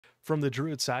From the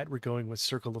Druid side, we're going with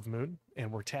Circle of Moon,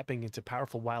 and we're tapping into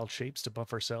powerful wild shapes to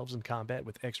buff ourselves in combat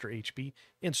with extra HP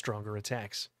and stronger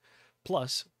attacks.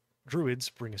 Plus, Druids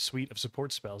bring a suite of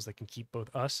support spells that can keep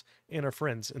both us and our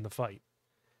friends in the fight.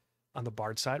 On the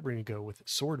Bard side, we're going to go with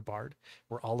Sword Bard.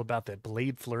 We're all about that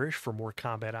Blade Flourish for more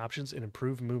combat options and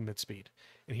improved movement speed.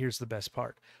 And here's the best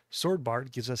part. Sword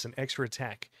Bard gives us an extra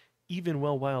attack, even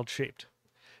while wild shaped.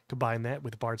 Combine that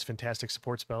with Bard's fantastic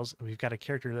support spells, and we've got a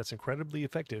character that's incredibly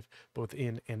effective both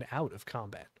in and out of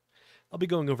combat. I'll be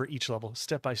going over each level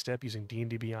step by step using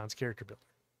D&D Beyond's character builder.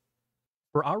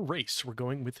 For our race, we're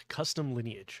going with Custom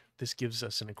Lineage. This gives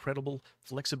us an incredible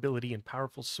flexibility and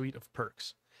powerful suite of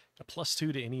perks. A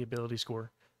 +2 to any ability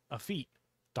score, a feat,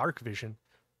 dark vision,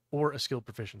 or a skill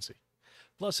proficiency.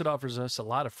 Plus, it offers us a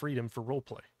lot of freedom for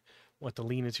roleplay. Want to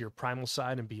lean into your primal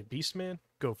side and be a beast man?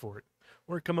 Go for it.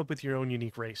 Or come up with your own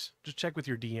unique race. Just check with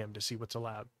your DM to see what's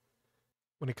allowed.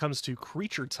 When it comes to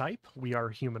creature type, we are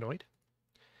humanoid.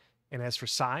 And as for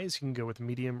size, you can go with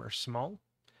medium or small.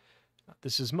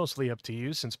 This is mostly up to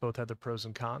you since both have their pros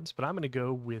and cons, but I'm going to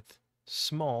go with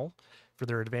small for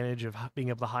their advantage of being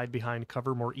able to hide behind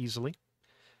cover more easily.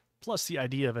 Plus, the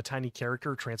idea of a tiny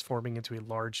character transforming into a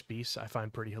large beast I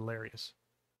find pretty hilarious.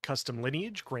 Custom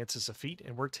Lineage grants us a feat,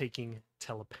 and we're taking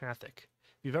Telepathic.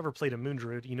 If you've ever played a Moon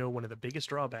Druid, you know one of the biggest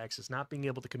drawbacks is not being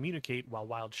able to communicate while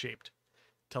wild shaped.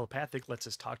 Telepathic lets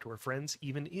us talk to our friends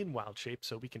even in wild shape,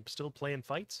 so we can still play in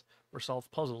fights or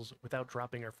solve puzzles without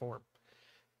dropping our form.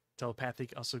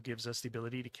 Telepathic also gives us the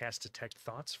ability to cast Detect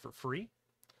Thoughts for free,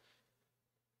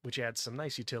 which adds some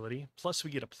nice utility. Plus, we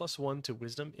get a +1 to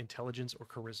Wisdom, Intelligence, or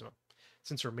Charisma.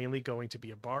 Since we're mainly going to be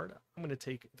a bard, I'm going to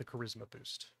take the Charisma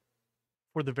boost.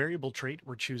 For the variable trait,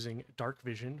 we're choosing Dark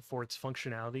Vision for its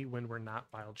functionality when we're not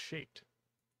wild shaped.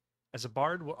 As a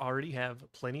bard, we'll already have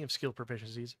plenty of skill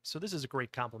proficiencies, so this is a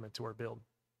great complement to our build.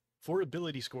 For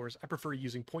ability scores, I prefer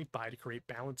using point buy to create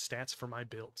balanced stats for my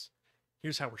builds.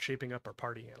 Here's how we're shaping up our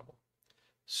party animal.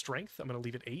 Strength, I'm going to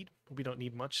leave it 8. We don't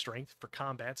need much strength for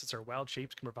combat since our wild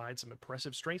shapes can provide some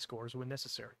impressive strength scores when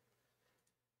necessary.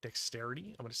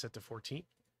 Dexterity, I'm going to set to 14.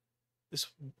 This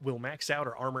will max out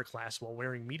our armor class while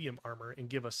wearing medium armor and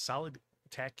give us solid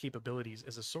attack capabilities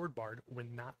as a sword bard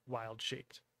when not wild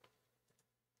shaped.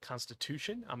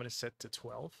 Constitution, I'm going to set to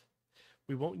 12.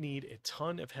 We won't need a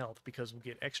ton of health because we'll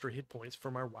get extra hit points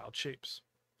from our wild shapes.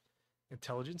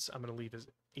 Intelligence, I'm going to leave as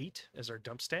 8 as our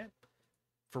dump stat.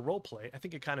 For roleplay, I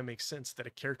think it kind of makes sense that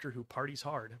a character who parties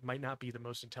hard might not be the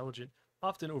most intelligent,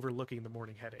 often overlooking the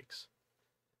morning headaches.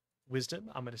 Wisdom,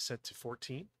 I'm going to set to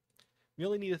 14. We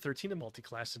only need a 13 to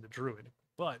multiclass into Druid,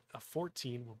 but a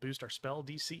 14 will boost our spell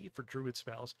DC for Druid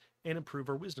spells and improve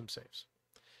our Wisdom saves.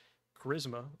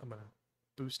 Charisma, I'm going to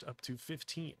boost up to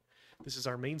 15. This is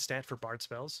our main stat for Bard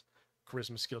spells,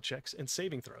 Charisma skill checks, and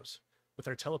saving throws. With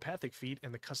our Telepathic feat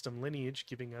and the Custom Lineage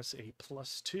giving us a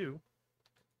 +2,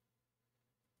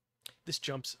 this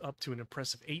jumps up to an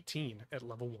impressive 18 at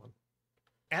level 1.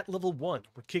 At level 1,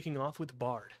 we're kicking off with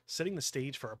Bard, setting the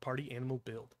stage for our party animal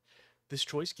build. This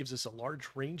choice gives us a large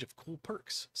range of cool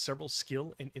perks, several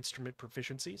skill and instrument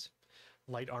proficiencies,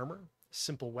 light armor,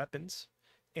 simple weapons,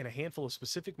 and a handful of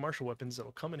specific martial weapons that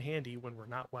will come in handy when we're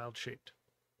not wild shaped.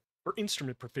 For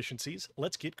instrument proficiencies,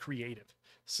 let's get creative.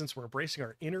 Since we're embracing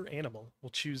our inner animal, we'll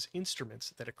choose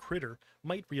instruments that a critter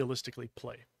might realistically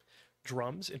play.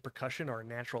 Drums and percussion are a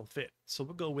natural fit, so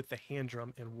we'll go with the hand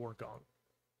drum and war gong.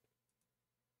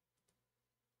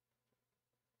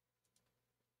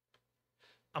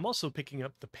 I'm also picking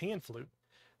up the pan flute.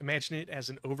 Imagine it as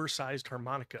an oversized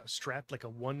harmonica strapped like a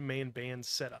one-man band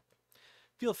setup.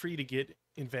 Feel free to get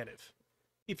inventive.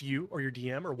 If you or your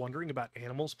DM are wondering about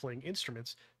animals playing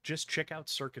instruments, just check out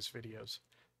circus videos.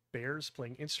 Bears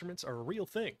playing instruments are a real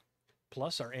thing.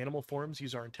 Plus, our animal forms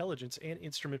use our intelligence and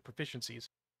instrument proficiencies.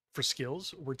 For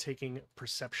skills, we're taking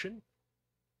Perception.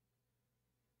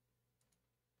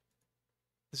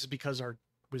 This is because our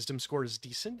Wisdom score is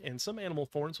decent, and some animal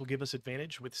forms will give us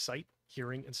advantage with sight,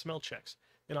 hearing, and smell checks,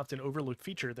 an often overlooked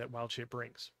feature that Wild Shape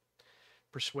brings.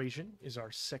 Persuasion is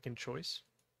our second choice.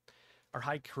 Our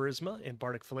high charisma and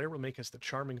bardic flair will make us the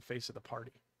charming face of the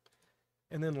party.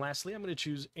 And then lastly, I'm going to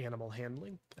choose Animal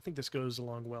Handling. I think this goes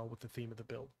along well with the theme of the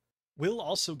build. We'll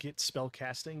also get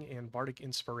Spellcasting and Bardic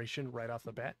Inspiration right off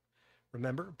the bat.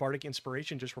 Remember, Bardic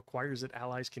Inspiration just requires that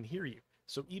allies can hear you,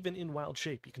 so even in wild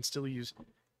shape, you can still use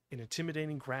an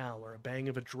intimidating growl or a bang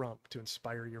of a drum to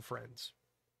inspire your friends.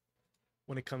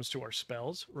 When it comes to our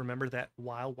spells, remember that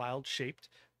while wild shaped,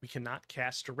 we cannot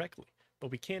cast directly,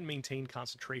 but we can maintain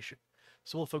concentration.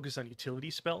 So we'll focus on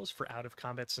utility spells for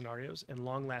out-of-combat scenarios and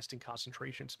long-lasting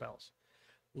concentration spells.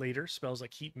 Later, spells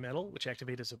like Heat Metal, which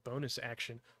activate as a bonus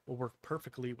action, will work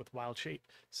perfectly with Wild Shape,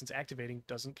 since activating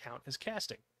doesn't count as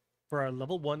casting. For our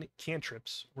level 1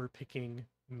 cantrips, we're picking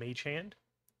Mage Hand.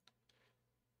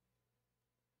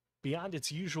 Beyond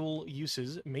its usual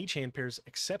uses, Mage Hand pairs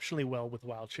exceptionally well with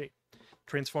Wild Shape,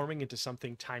 transforming into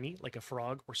something tiny like a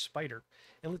frog or spider,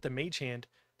 and let the Mage Hand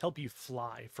help you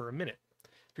fly for a minute.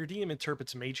 If your DM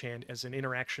interprets Mage Hand as an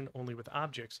interaction only with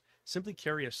objects, simply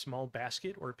carry a small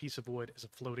basket or a piece of wood as a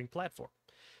floating platform.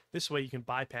 This way you can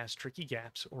bypass tricky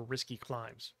gaps or risky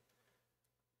climbs.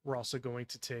 We're also going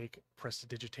to take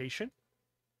Prestidigitation.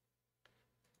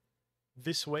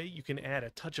 This way you can add a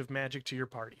touch of magic to your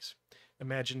parties.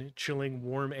 Imagine chilling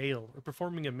warm ale or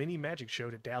performing a mini magic show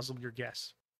to dazzle your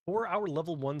guests. For our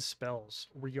level 1 spells,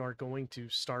 we are going to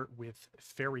start with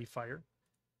Fairy Fire.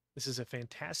 This is a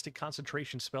fantastic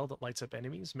concentration spell that lights up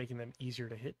enemies, making them easier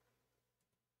to hit.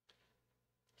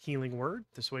 Healing Word.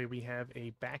 This way we have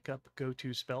a backup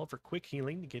go-to spell for quick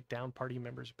healing to get down party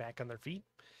members back on their feet.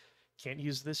 Can't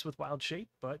use this with Wild Shape,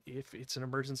 but if it's an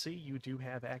emergency, you do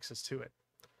have access to it.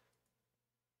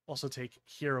 Also take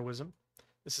Heroism.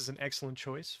 This is an excellent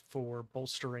choice for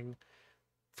bolstering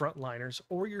frontliners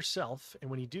or yourself, and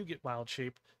when you do get Wild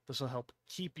Shape, this will help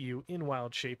keep you in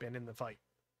Wild Shape and in the fight.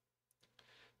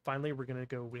 Finally, we're going to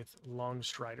go with Long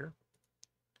Strider.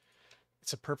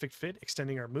 It's a perfect fit,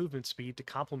 extending our movement speed to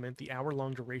complement the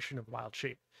hour-long duration of Wild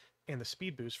Shape, and the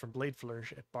speed boost from Blade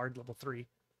Flourish at Bard level 3.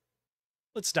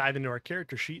 Let's dive into our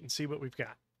character sheet and see what we've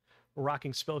got. We're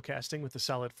rocking spellcasting with a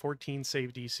solid 14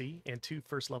 save DC and 2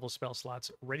 first-level spell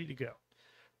slots ready to go.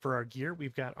 For our gear,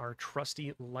 we've got our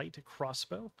trusty light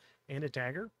crossbow and a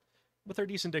dagger. With our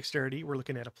decent dexterity, we're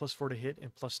looking at a +4 to hit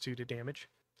and +2 to damage.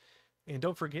 And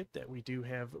don't forget that we do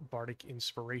have Bardic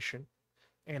Inspiration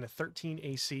and a 13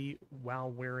 AC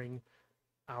while wearing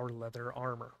our leather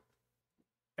armor.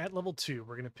 At level 2,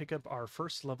 we're going to pick up our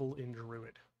first level in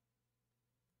Druid.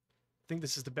 I think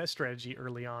this is the best strategy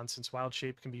early on, since Wild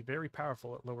Shape can be very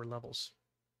powerful at lower levels.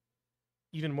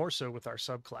 Even more so with our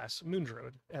subclass, Moon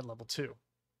Druid, at level 2.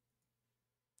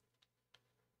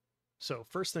 So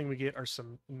first thing we get are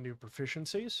some new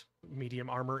proficiencies, medium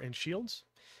armor and shields.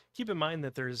 Keep in mind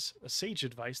that there's a sage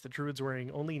advice that druids wearing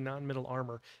only non-metal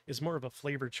armor is more of a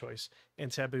flavor choice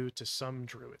and taboo to some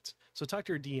druids. So talk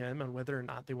to your DM on whether or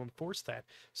not they will enforce that,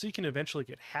 so you can eventually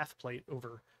get half plate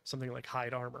over something like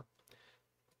hide armor.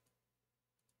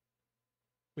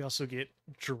 We also get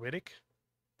druidic,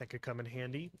 that could come in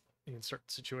handy in certain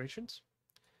situations.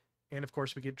 And of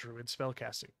course we get druid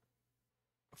spellcasting.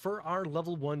 For our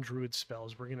level 1 druid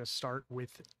spells, we're going to start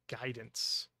with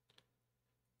Guidance.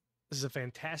 This is a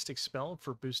fantastic spell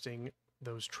for boosting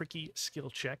those tricky skill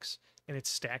checks, and it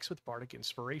stacks with Bardic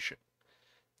Inspiration.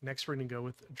 Next, we're going to go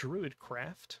with Druid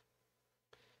Craft,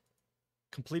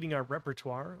 completing our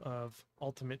repertoire of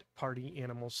ultimate party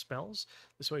animal spells.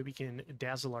 This way we can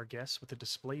dazzle our guests with a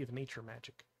display of nature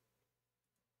magic.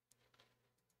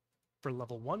 For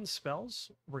level 1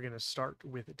 spells, we're going to start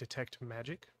with Detect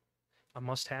Magic, a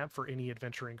must-have for any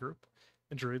adventuring group,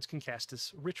 and druids can cast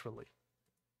this ritually.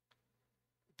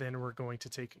 Then we're going to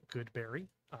take Good Berry,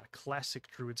 a classic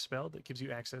druid spell that gives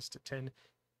you access to 10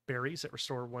 berries that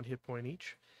restore 1 hit point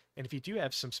each. And if you do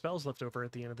have some spells left over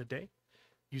at the end of the day,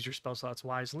 use your spell slots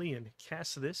wisely and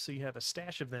cast this so you have a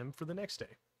stash of them for the next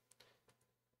day.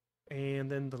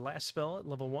 And then the last spell at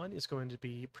level 1 is going to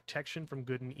be Protection from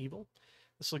Good and Evil.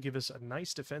 This will give us a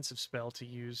nice defensive spell to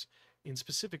use in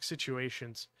specific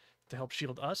situations to help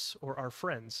shield us or our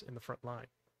friends in the front line.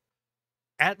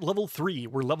 At level 3,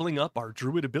 we're leveling up our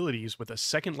Druid abilities with a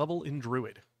second level in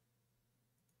Druid.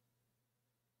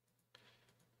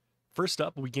 First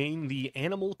up, we gain the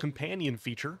Animal Companion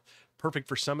feature, perfect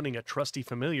for summoning a trusty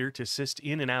familiar to assist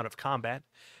in and out of combat.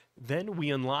 Then we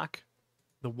unlock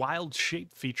the Wild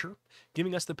Shape feature,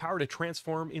 giving us the power to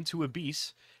transform into a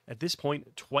beast, at this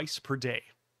point twice per day.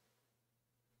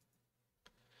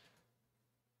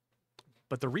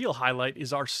 But the real highlight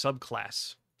is our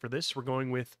subclass. For this, we're going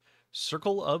with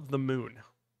Circle of the Moon.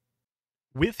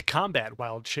 With Combat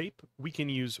Wild Shape, we can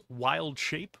use Wild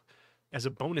Shape as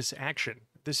a bonus action.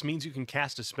 This means you can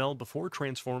cast a spell before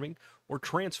transforming or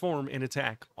transform and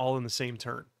attack all in the same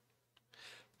turn.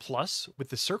 Plus, with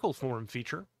the Circle Form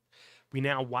feature, we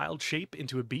now Wild Shape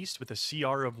into a beast with a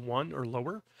CR of 1 or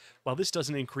lower. While this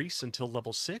doesn't increase until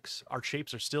level 6, our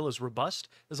shapes are still as robust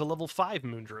as a level 5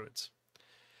 Moon Druids.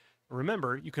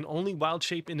 Remember, you can only Wild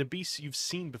Shape into beasts you've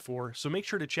seen before, so make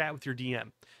sure to chat with your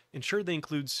DM. Ensure they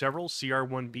include several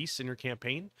CR1 beasts in your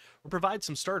campaign, or provide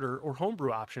some starter or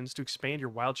homebrew options to expand your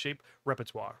Wild Shape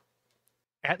repertoire.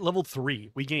 At level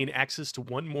 3, we gain access to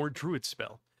one more Druid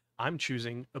spell. I'm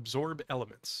choosing Absorb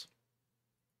Elements.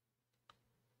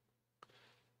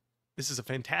 This is a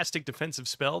fantastic defensive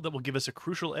spell that will give us a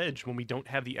crucial edge when we don't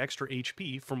have the extra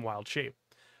HP from Wild Shape.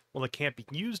 While it can't be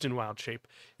used in Wild Shape,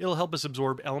 it'll help us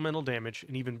absorb elemental damage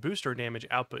and even boost our damage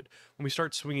output when we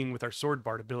start swinging with our Sword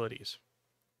Bard abilities.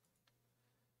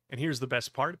 And here's the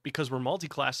best part, because we're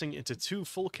multi-classing into 2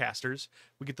 full casters,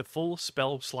 we get the full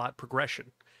spell slot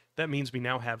progression. That means we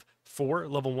now have 4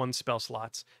 level 1 spell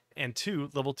slots and 2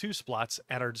 level 2 slots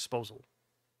at our disposal.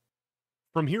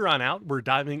 From here on out, we're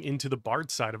diving into the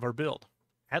Bard side of our build.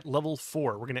 At level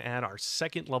 4, we're going to add our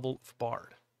second level of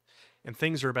Bard. And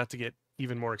things are about to get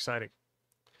even more exciting.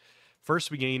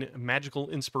 First, we gain Magical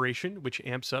Inspiration, which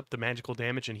amps up the magical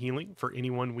damage and healing for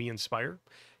anyone we inspire.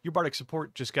 Your Bardic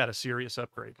support just got a serious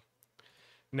upgrade.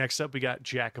 Next up, we got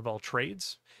Jack of All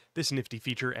Trades. This nifty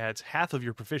feature adds half of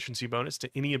your proficiency bonus to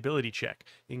any ability check,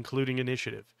 including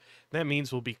initiative. That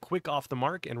means we'll be quick off the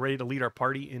mark and ready to lead our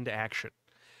party into action.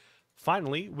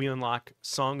 Finally, we unlock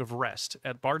Song of Rest.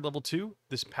 At Bard level 2,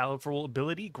 this powerful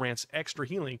ability grants extra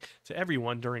healing to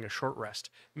everyone during a short rest,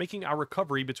 making our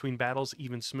recovery between battles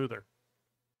even smoother.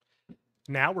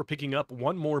 Now we're picking up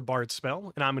one more Bard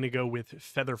spell, and I'm going to go with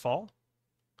Featherfall.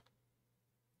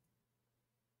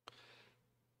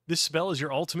 This spell is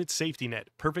your ultimate safety net,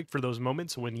 perfect for those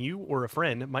moments when you or a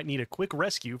friend might need a quick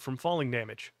rescue from falling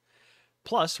damage.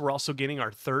 Plus, we're also getting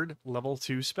our third level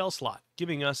 2 spell slot,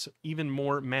 giving us even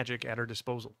more magic at our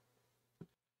disposal.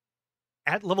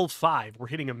 At level 5, we're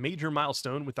hitting a major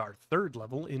milestone with our third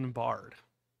level in Bard.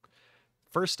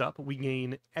 First up, we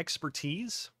gain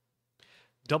Expertise,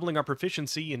 doubling our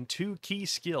proficiency in 2 key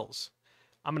skills.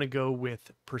 I'm going to go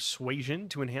with Persuasion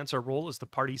to enhance our role as the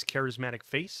party's charismatic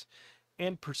face,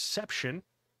 and Perception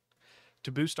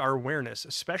to boost our awareness,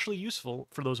 especially useful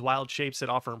for those wild shapes that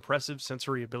offer impressive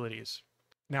sensory abilities.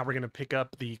 Now we're going to pick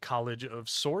up the College of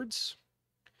Swords.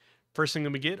 First thing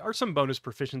that we get are some bonus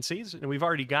proficiencies, and we've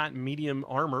already got medium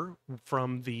armor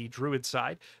from the Druid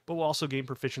side, but we'll also gain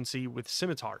proficiency with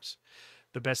scimitars.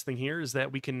 The best thing here is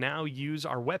that we can now use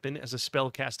our weapon as a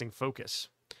spell-casting focus.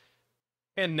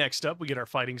 And next up, we get our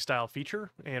fighting style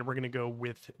feature, and we're going to go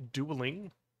with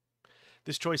Dueling.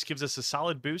 This choice gives us a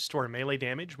solid boost to our melee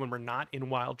damage when we're not in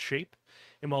wild shape.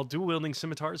 And while dual-wielding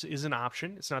scimitars is an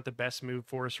option, it's not the best move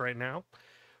for us right now.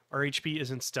 Our HP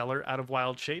isn't stellar out of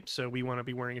wild shape, so we want to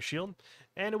be wearing a shield,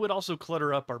 and it would also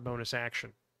clutter up our bonus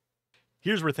action.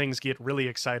 Here's where things get really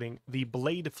exciting, the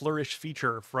Blade Flourish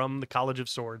feature from the College of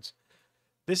Swords.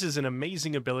 This is an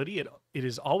amazing ability. It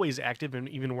is always active and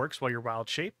even works while you're wild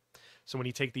shape. So when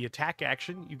you take the attack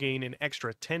action, you gain an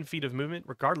extra 10 feet of movement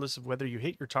regardless of whether you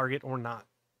hit your target or not.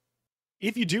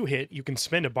 If you do hit, you can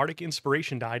spend a Bardic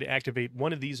Inspiration die to activate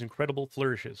one of these incredible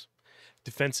flourishes.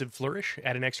 Defensive Flourish,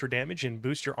 add an extra damage and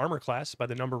boost your armor class by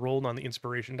the number rolled on the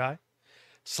Inspiration die.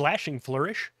 Slashing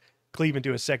Flourish, cleave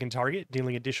into a second target,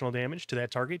 dealing additional damage to that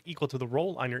target equal to the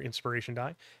roll on your Inspiration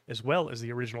die, as well as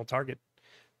the original target.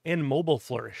 And Mobile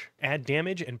Flourish, add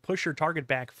damage and push your target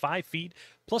back 5 feet,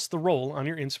 plus the roll on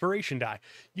your Inspiration die.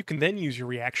 You can then use your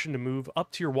reaction to move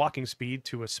up to your walking speed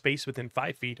to a space within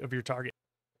 5 feet of your target.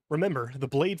 Remember, the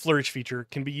Blade Flourish feature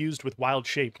can be used with Wild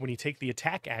Shape when you take the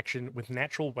attack action with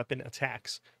natural weapon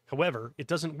attacks. However, it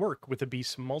doesn't work with a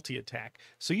beast's multi-attack,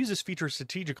 so use this feature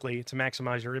strategically to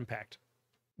maximize your impact.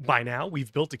 By now,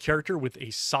 we've built a character with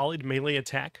a solid melee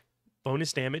attack,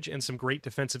 bonus damage, and some great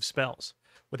defensive spells.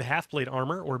 With a half-blade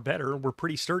armor or better, we're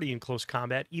pretty sturdy in close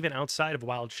combat, even outside of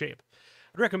Wild Shape.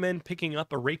 I'd recommend picking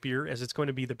up a rapier as it's going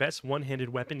to be the best one-handed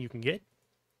weapon you can get.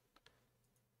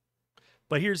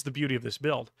 But here's the beauty of this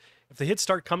build. If the hits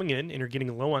start coming in and you're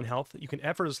getting low on health, you can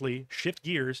effortlessly shift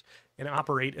gears and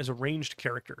operate as a ranged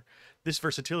character. This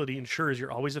versatility ensures you're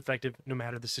always effective no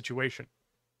matter the situation.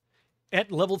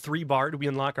 At level 3 Bard, we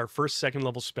unlock our first second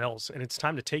level spells, and it's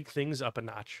time to take things up a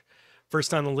notch.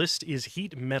 First on the list is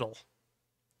Heat Metal.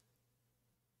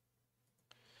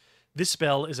 This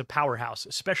spell is a powerhouse,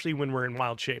 especially when we're in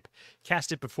wild shape.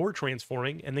 Cast it before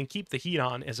transforming, and then keep the heat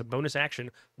on as a bonus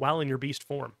action while in your beast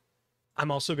form. I'm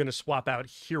also going to swap out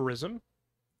Heroism.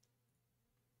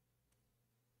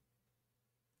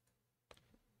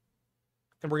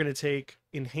 And we're going to take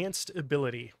Enhanced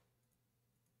Ability.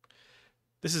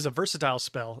 This is a versatile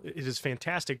spell. It is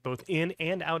fantastic both in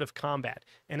and out of combat,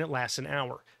 and it lasts an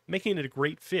hour, making it a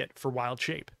great fit for wild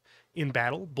shape. In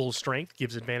battle, Bull's Strength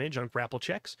gives advantage on grapple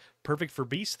checks, perfect for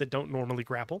beasts that don't normally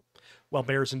grapple, while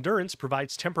Bear's Endurance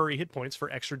provides temporary hit points for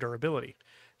extra durability.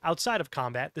 Outside of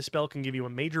combat, this spell can give you a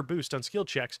major boost on skill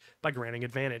checks by granting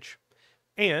advantage.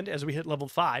 And as we hit level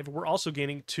 5, we're also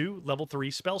gaining 2 level 3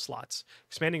 spell slots,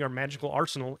 expanding our magical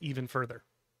arsenal even further.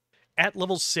 At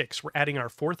level 6, we're adding our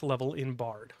 4th level in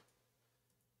Bard.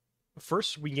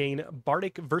 First, we gain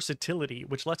Bardic Versatility,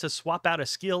 which lets us swap out a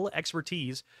skill,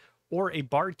 expertise, or a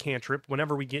Bard cantrip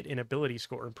whenever we get an ability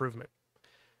score improvement.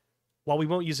 While we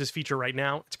won't use this feature right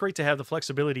now, it's great to have the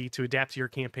flexibility to adapt to your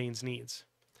campaign's needs.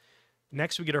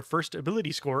 Next, we get our first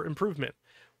ability score improvement.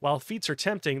 While feats are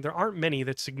tempting, there aren't many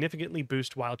that significantly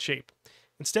boost Wild Shape.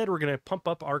 Instead, we're going to pump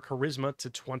up our Charisma to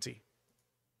 20.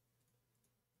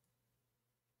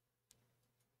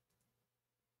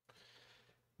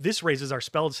 This raises our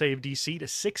spell save DC to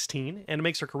 16 and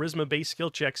makes our Charisma-based skill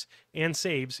checks and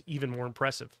saves even more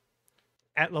impressive.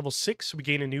 At level 6, we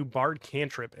gain a new Bard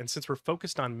cantrip, and since we're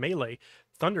focused on melee,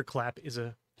 Thunderclap is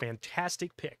a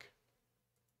fantastic pick.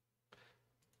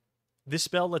 This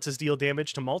spell lets us deal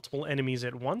damage to multiple enemies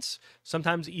at once,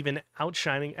 sometimes even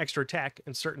outshining extra attack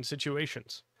in certain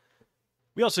situations.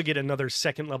 We also get another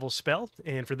second level spell,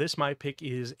 and for this my pick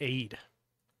is Aid.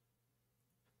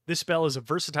 This spell is a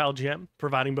versatile gem,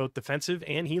 providing both defensive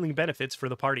and healing benefits for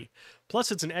the party.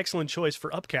 Plus, it's an excellent choice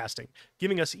for upcasting,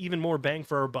 giving us even more bang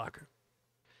for our buck.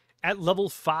 At level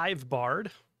 5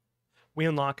 Bard, we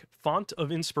unlock Font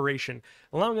of Inspiration,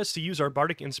 allowing us to use our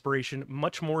Bardic Inspiration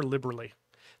much more liberally.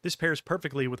 This pairs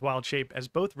perfectly with Wild Shape as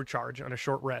both recharge on a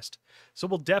short rest, so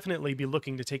we'll definitely be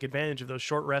looking to take advantage of those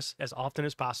short rests as often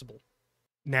as possible.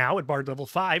 Now, at Bard level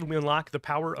 5, we unlock the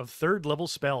power of 3rd level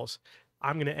spells.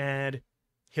 I'm going to add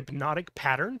Hypnotic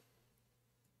Pattern,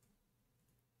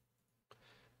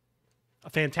 a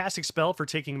fantastic spell for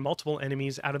taking multiple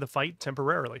enemies out of the fight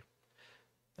temporarily.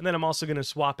 And then I'm also going to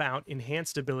swap out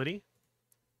Enhanced Ability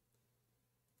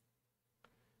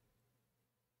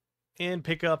and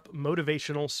pick up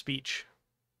Motivational Speech.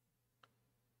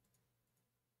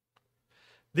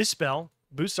 This spell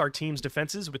boosts our team's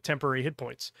defenses with temporary hit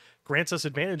points, grants us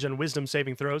advantage on wisdom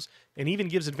saving throws, and even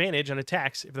gives advantage on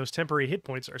attacks if those temporary hit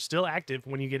points are still active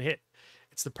when you get hit.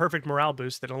 It's the perfect morale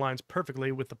boost that aligns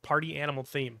perfectly with the party animal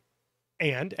theme.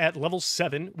 And at level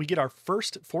 7, we get our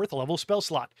first 4th level spell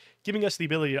slot, giving us the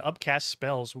ability to upcast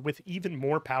spells with even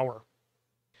more power.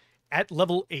 At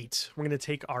level 8, we're going to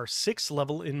take our 6th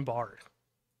level in Bard.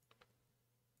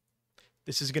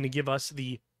 This is going to give us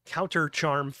the Counter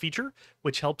Charm feature,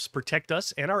 which helps protect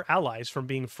us and our allies from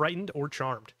being frightened or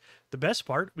charmed. The best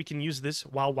part, we can use this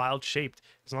while wild shaped,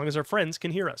 as long as our friends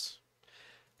can hear us.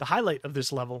 The highlight of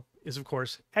this level is, of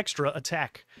course, extra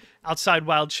attack. Outside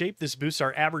Wild Shape, this boosts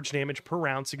our average damage per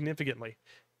round significantly.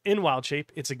 In Wild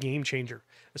Shape, it's a game changer,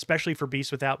 especially for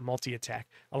beasts without multi-attack,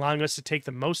 allowing us to take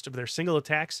the most of their single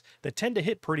attacks that tend to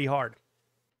hit pretty hard.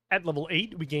 At level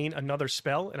 8, we gain another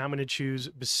spell, and I'm going to choose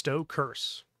Bestow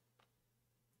Curse.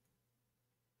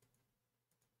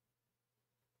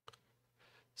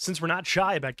 Since we're not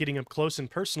shy about getting up close and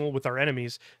personal with our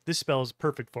enemies, this spell is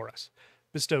perfect for us.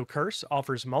 Bestow Curse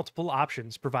offers multiple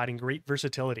options, providing great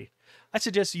versatility. I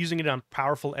suggest using it on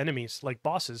powerful enemies, like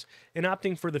bosses, and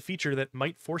opting for the feature that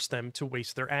might force them to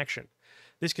waste their action.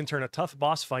 This can turn a tough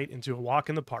boss fight into a walk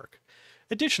in the park.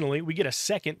 Additionally, we get a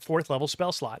second 4th level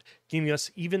spell slot, giving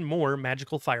us even more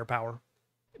magical firepower.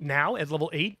 Now, at level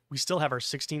 8, we still have our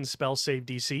 16 spell save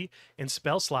DC and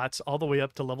spell slots all the way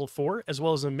up to level 4, as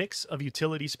well as a mix of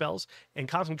utility spells and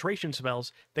concentration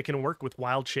spells that can work with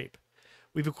Wild Shape.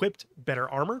 We've equipped better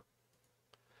armor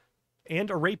and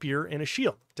a rapier and a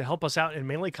shield to help us out in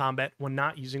melee combat when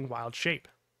not using Wild Shape.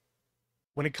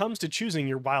 When it comes to choosing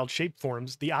your Wild Shape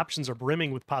forms, the options are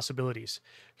brimming with possibilities.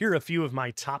 Here are a few of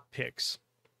my top picks.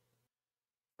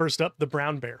 First up, the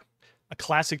Brown Bear. A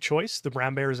classic choice, the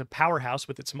Brown Bear is a powerhouse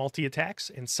with its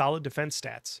multi-attacks and solid defense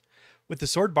stats. With the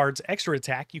Sword Bard's extra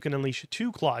attack, you can unleash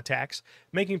 2 claw attacks,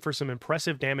 making for some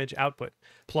impressive damage output.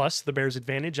 Plus, the bear's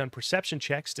advantage on perception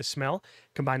checks to smell,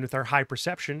 combined with our high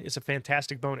perception, is a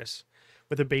fantastic bonus.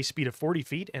 With a base speed of 40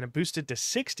 feet and a boosted to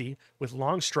 60 with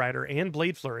Long Strider and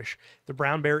Blade Flourish, the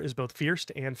Brown Bear is both fierce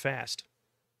and fast.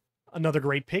 Another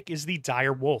great pick is the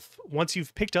Dire Wolf. Once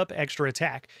you've picked up extra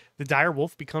attack, the Dire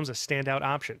Wolf becomes a standout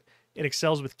option. It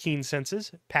excels with keen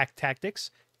senses, pack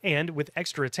tactics, and, with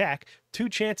extra attack, 2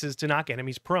 chances to knock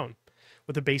enemies prone.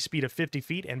 With a base speed of 50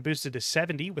 feet and boosted to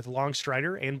 70 with Long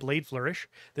Strider and Blade Flourish,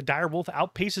 the Dire Wolf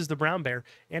outpaces the Brown Bear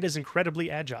and is incredibly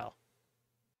agile.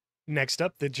 Next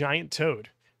up, the Giant Toad.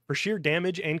 For sheer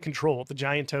damage and control, the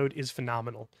Giant Toad is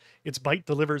phenomenal. Its bite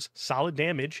delivers solid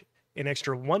damage, an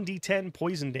extra 1d10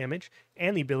 poison damage,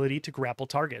 and the ability to grapple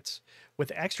targets.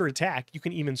 With extra attack, you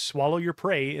can even swallow your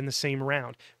prey in the same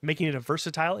round, making it a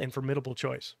versatile and formidable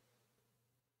choice.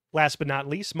 Last but not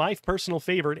least, my personal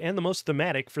favorite and the most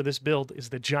thematic for this build is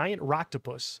the giant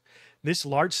Roctopus. This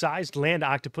large-sized land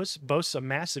octopus boasts a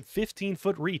massive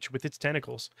 15-foot reach with its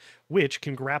tentacles, which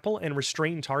can grapple and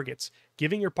restrain targets,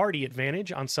 giving your party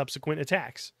advantage on subsequent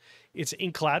attacks. Its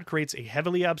ink cloud creates a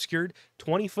heavily obscured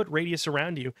 20-foot radius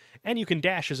around you, and you can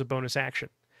dash as a bonus action.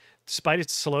 Despite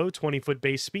its slow 20-foot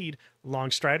base speed,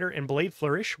 Long Strider and Blade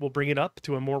Flourish will bring it up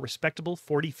to a more respectable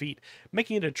 40 feet,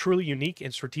 making it a truly unique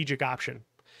and strategic option.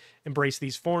 Embrace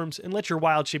these forms and let your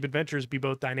Wild Shape adventures be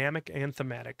both dynamic and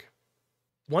thematic.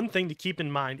 One thing to keep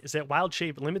in mind is that Wild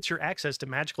Shape limits your access to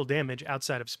magical damage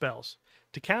outside of spells.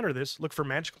 To counter this, look for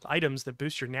magical items that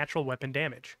boost your natural weapon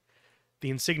damage. The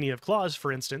Insignia of Claws,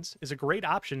 for instance, is a great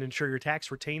option to ensure your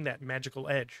attacks retain that magical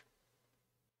edge.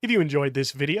 If you enjoyed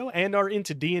this video and are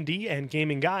into D&D and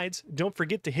gaming guides, don't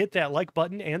forget to hit that like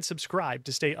button and subscribe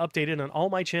to stay updated on all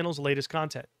my channel's latest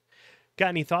content. Got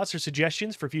any thoughts or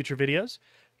suggestions for future videos?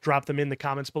 Drop them in the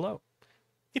comments below.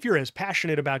 If you're as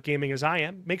passionate about gaming as I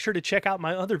am, make sure to check out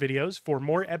my other videos for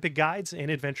more epic guides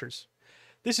and adventures.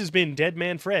 This has been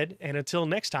Deadmanfred, and until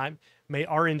next time, may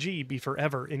RNG be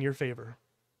forever in your favor.